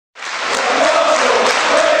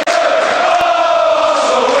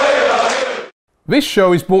This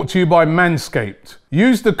show is brought to you by Manscaped.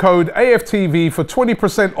 Use the code AFTV for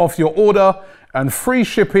 20% off your order and free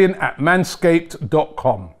shipping at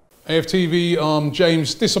manscaped.com. AFTV,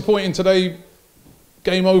 James, disappointing today.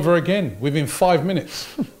 Game over again within 5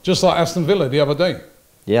 minutes, just like Aston Villa the other day.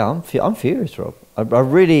 Yeah, I'm furious, Rob.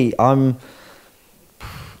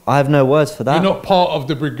 I have no words for that. You're not part of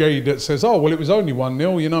the brigade that says, oh, well, it was only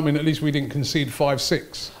 1-0, you know what I mean? At least we didn't concede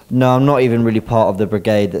 5-6. No, I'm not even really part of the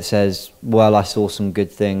brigade that says, well, I saw some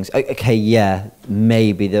good things. Okay, yeah,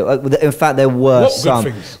 maybe. In fact, there were some.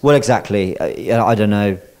 Good things? Well, exactly. I don't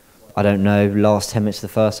know. Last 10 minutes of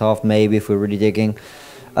the first half, maybe, if we're really digging.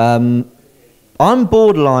 I'm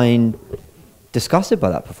borderline disgusted by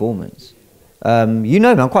that performance. You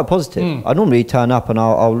know me, I'm quite positive. I normally turn up and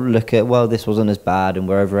I'll look at, well, this wasn't as bad and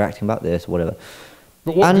we're overreacting about this or whatever.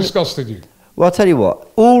 But what disgusted you? Well, I'll tell you what,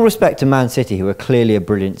 all respect to Man City, who are clearly a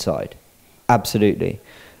brilliant side. Absolutely.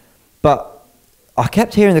 But I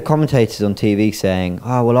kept hearing the commentators on TV saying,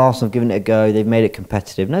 oh, well, Arsenal have given it a go, they've made it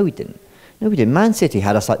competitive. No, we didn't. No, we didn't. Man City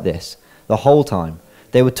had us like this the whole time.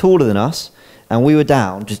 They were taller than us and we were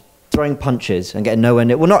down, just throwing punches and getting nowhere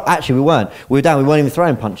near. Well, not actually, we weren't. We were down, we weren't even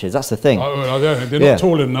throwing punches. That's the thing. They're not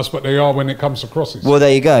taller than us, but they are when it comes to crosses. Well,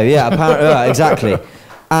 there you go. Yeah, apparently, exactly.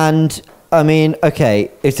 And I mean, okay,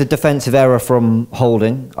 it's a defensive error from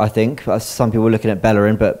Holding, I think. Some people were looking at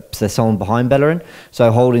Bellerin, but there's someone behind Bellerin. So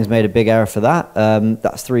Holding's made a big error for that.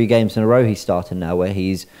 That's 3 games in a row he's starting now, where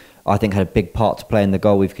he's, I think, had a big part to play in the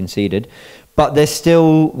goal we've conceded. But there's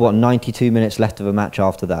still, 92 minutes left of a match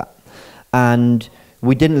after that. And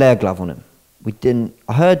we didn't lay a glove on him. We didn't.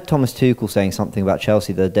 I heard Thomas Tuchel saying something about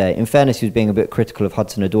Chelsea the other day. In fairness, he was being a bit critical of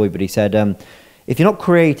Hudson-Odoi, but he said, if you're not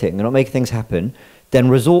creating and not making things happen, then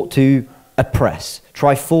resort to a press.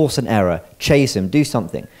 Try force an error. Chase him. Do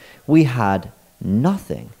something. We had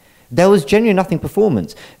nothing. There was genuinely nothing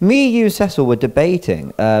performance. Me, you and Cecil were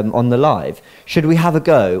debating on the live, should we have a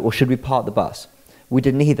go or should we park the bus? We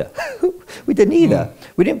didn't either. We didn't either.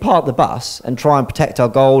 We didn't park the bus and try and protect our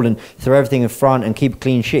goal and throw everything in front and keep a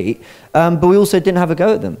clean sheet, but we also didn't have a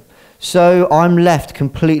go at them. So I'm left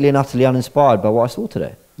completely and utterly uninspired by what I saw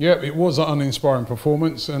today. Yeah, it was an uninspiring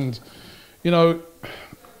performance, and you know,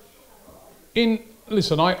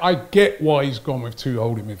 listen, I get why he's gone with 2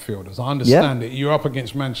 holding midfielders. I understand it. You're up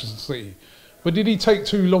against Manchester City, but did he take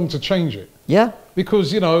too long to change it? Yeah.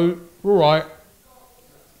 Because you know, all right,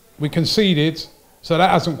 we conceded. So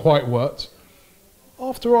that hasn't quite worked.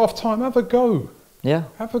 After half time, have a go. Yeah.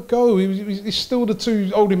 Have a go. It's still the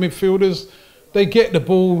 2 holding midfielders. They get the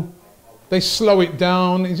ball. They slow it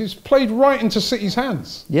down. It's played right into City's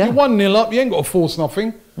hands. Yeah. You're 1-0 up. You ain't got to force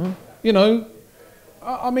nothing. You know,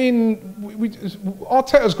 I mean,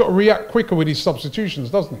 Arteta's got to react quicker with his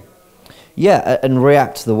substitutions, doesn't he? Yeah, and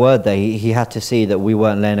react to the word there. He had to see that we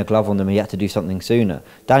weren't laying a glove on them. He had to do something sooner.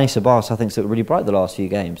 Danny Ceballos, I think, looked really bright the last few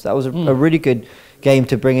games. That was a really good game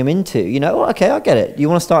to bring him into. You know, okay, I get it. You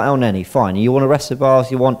want to start El Neni, fine. You want to rest Ceballos,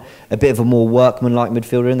 you want a bit of a more workman-like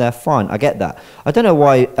midfielder in there, fine. I get that. I don't know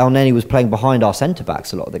why El Neni was playing behind our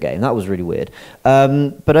centre-backs a lot of the game. That was really weird.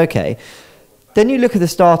 But okay. Then you look at the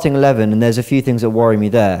starting 11, and there's a few things that worry me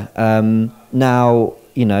there. Now,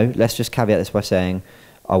 you know, let's just caveat this by saying,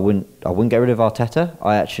 I wouldn't get rid of Arteta.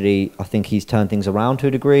 I think he's turned things around to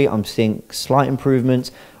a degree. I'm seeing slight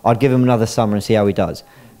improvements. I'd give him another summer and see how he does.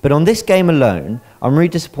 But on this game alone, I'm really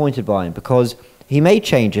disappointed by him because he made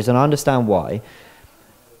changes and I understand why.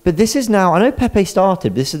 But this is now, I know Pepe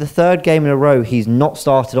started, but this is the 3rd game in a row he's not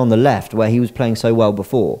started on the left where he was playing so well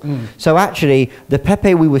before. So actually, the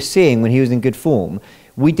Pepe we were seeing when he was in good form,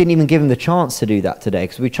 we didn't even give him the chance to do that today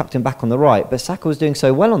because we chucked him back on the right. But Saka was doing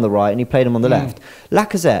so well on the right and he played him on the left.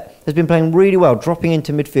 Lacazette has been playing really well, dropping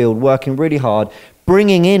into midfield, working really hard,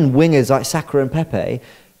 bringing in wingers like Saka and Pepe.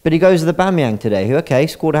 But he goes to the Aubameyang today, who, okay,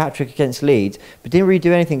 scored a hat-trick against Leeds, but didn't really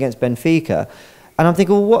do anything against Benfica. And I'm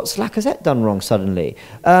thinking, well, what's Lacazette done wrong suddenly?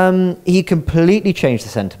 He completely changed the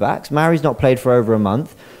centre-backs. Mary's not played for over a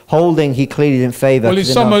month. Holding, he clearly didn't favour. Well,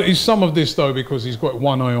 he's some of this, though, because he's got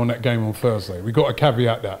one eye on that game on Thursday. We've got to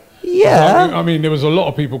caveat that. Yeah. I mean, there was a lot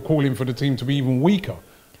of people calling for the team to be even weaker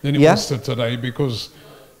than it was today because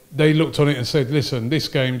they looked on it and said, listen, this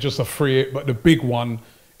game, just a free it, but the big one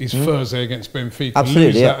is Thursday against Benfica.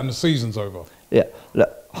 Absolutely, lose that and the season's over. Yeah,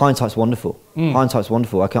 look, hindsight's wonderful. Hindsight's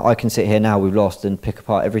wonderful. I can sit here now, we've lost and pick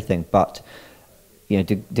apart everything, but you know,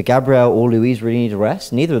 do Gabriel or Luis really need a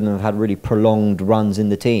rest? Neither of them have had really prolonged runs in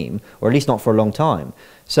the team, or at least not for a long time.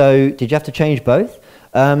 So did you have to change both?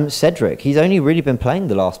 Cedric, he's only really been playing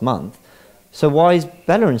the last month. So why is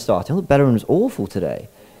Bellerin starting? I thought Bellerin was awful today.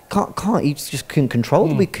 He just couldn't control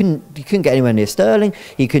them. He couldn't get anywhere near Sterling.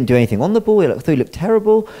 He couldn't do anything on the ball. He looked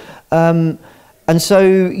terrible. And so,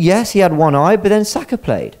 yes, he had one eye, but then Saka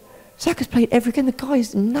played. Saka's played every game. The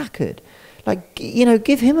guy's knackered. Like, you know,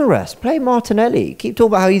 give him a rest. Play Martinelli. Keep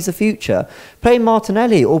talking about how he's the future. Play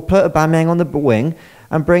Martinelli or put Aubameyang on the wing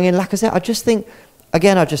and bring in Lacazette. I just think,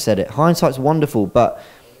 again, I just said it, hindsight's wonderful, but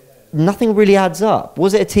nothing really adds up.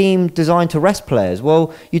 Was it a team designed to rest players?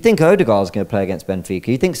 Well, you think Odegaard's going to play against Benfica.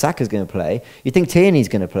 You think Saka's going to play. You think Tierney's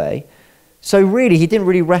going to play. So really, he didn't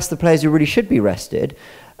really rest the players who really should be rested.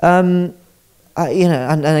 You know,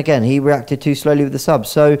 and again, he reacted too slowly with the subs.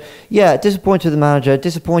 So, yeah, disappointed with the manager,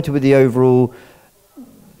 disappointed with the overall,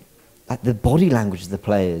 the body language of the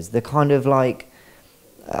players. They're kind of like,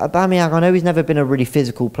 Aubameyang, I know he's never been a really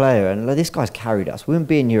physical player, and like, this guy's carried us. We wouldn't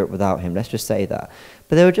be in Europe without him, let's just say that.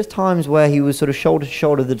 But there were just times where he was sort of shoulder to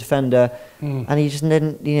shoulder with the defender, and he just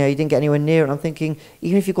didn't, you know, he didn't get anywhere near it. And I'm thinking,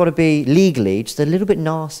 even if you've got to be legally just a little bit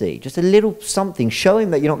nasty, just a little something, show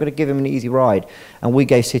him that you're not going to give him an easy ride. And we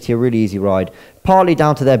gave City a really easy ride, partly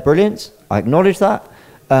down to their brilliance, I acknowledge that,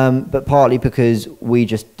 but partly because we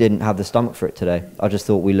just didn't have the stomach for it today. I just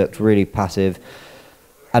thought we looked really passive.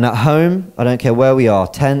 And at home, I don't care where we are,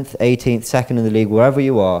 10th, 18th, 2nd in the league, wherever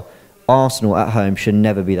you are, Arsenal at home should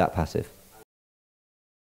never be that passive.